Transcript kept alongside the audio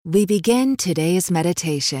We begin today's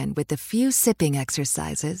meditation with a few sipping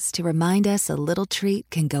exercises to remind us a little treat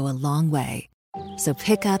can go a long way. So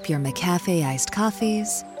pick up your McCafe iced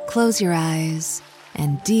coffees, close your eyes,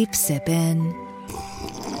 and deep sip in.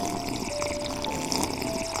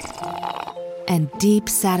 And deep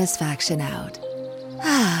satisfaction out.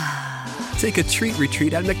 Take a treat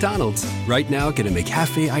retreat at McDonald's. Right now, get a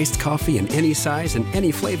McCafe iced coffee in any size and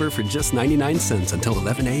any flavor for just 99 cents until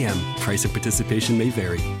 11 a.m. Price and participation may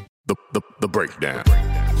vary. The breakdown.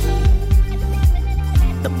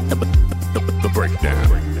 The breakdown.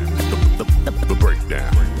 The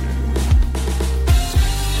breakdown.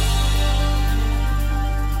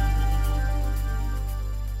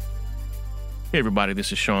 Hey everybody,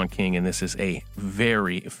 this is Sean King, and this is a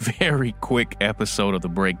very, very quick episode of The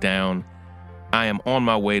Breakdown. I am on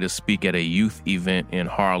my way to speak at a youth event in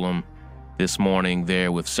Harlem this morning there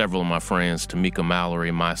with several of my friends, Tamika Mallory,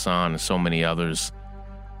 my son, and so many others.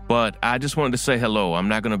 But I just wanted to say hello. I'm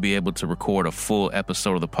not going to be able to record a full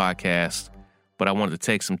episode of the podcast, but I wanted to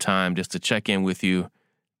take some time just to check in with you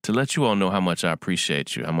to let you all know how much I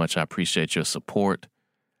appreciate you, how much I appreciate your support,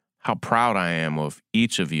 how proud I am of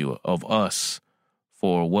each of you, of us,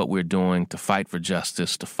 for what we're doing to fight for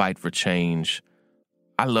justice, to fight for change.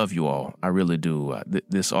 I love you all. I really do.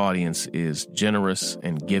 This audience is generous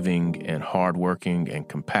and giving and hardworking and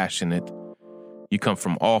compassionate. You come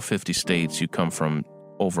from all 50 states. You come from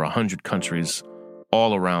over 100 countries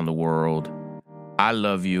all around the world. I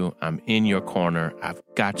love you. I'm in your corner. I've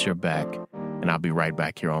got your back. And I'll be right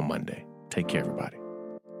back here on Monday. Take care, everybody.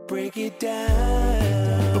 Break it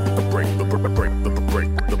down. The breakdown. The breakdown.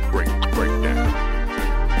 The breakdown.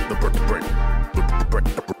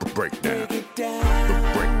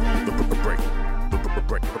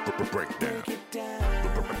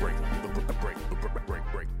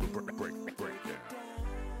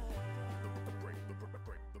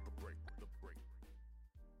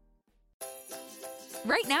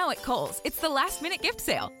 Right now at Kohl's, it's the last-minute gift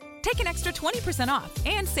sale. Take an extra 20% off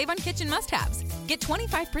and save on kitchen must-haves. Get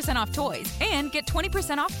 25% off toys and get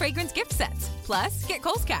 20% off fragrance gift sets. Plus, get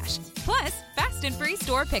Kohl's Cash. Plus, fast and free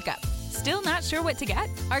store pickup. Still not sure what to get?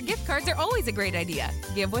 Our gift cards are always a great idea.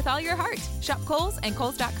 Give with all your heart. Shop Kohl's and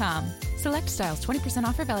Kohl's.com. Select styles, 20%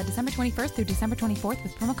 offer valid December 21st through December 24th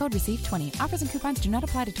with promo code RECEIVE20. Offers and coupons do not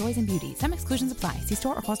apply to toys and beauty. Some exclusions apply. See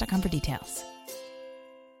store or Kohl's.com for details.